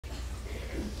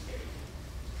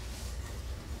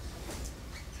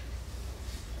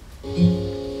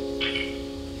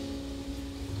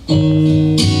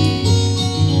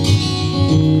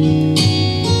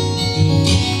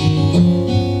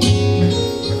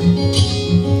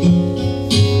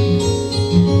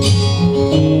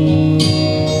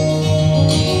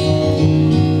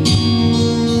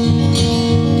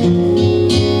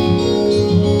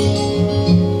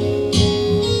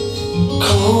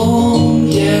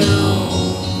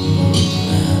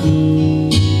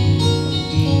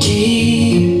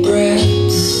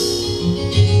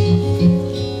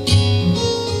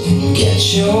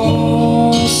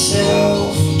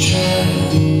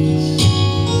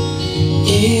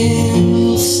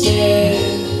instead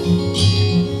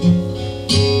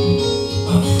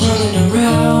of running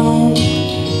around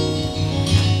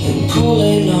and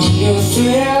pulling on your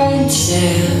threads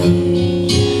and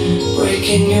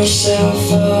breaking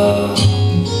yourself up.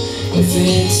 If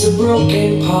it's a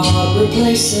broken part,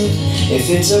 replace it. If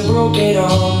it's a broken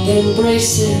arm, then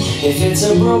brace it. If it's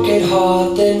a broken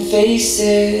heart, then face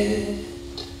it.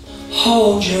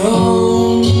 Hold your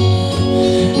own,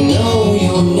 know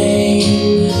your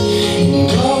name, and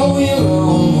go your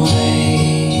own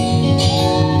way.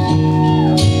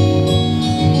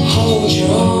 Hold your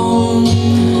own,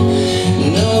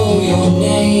 know your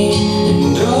name,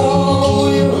 and go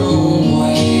your own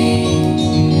way.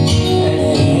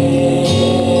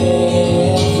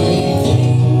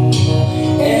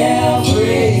 And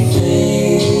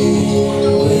everything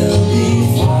will be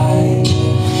fine.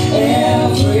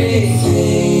 Everything.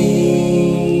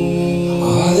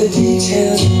 All the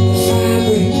details in the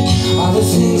fabric, all the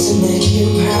things that make you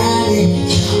panic,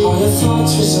 all the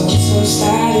thoughts results of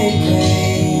static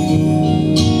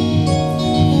pain,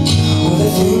 all the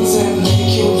things that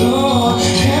make you blow,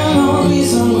 and no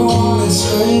reason go on and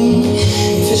scream.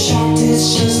 If you're shocked, it's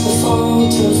just the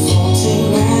fault of faulty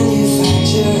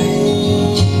manufacturing.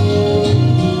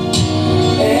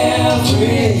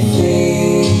 Everything.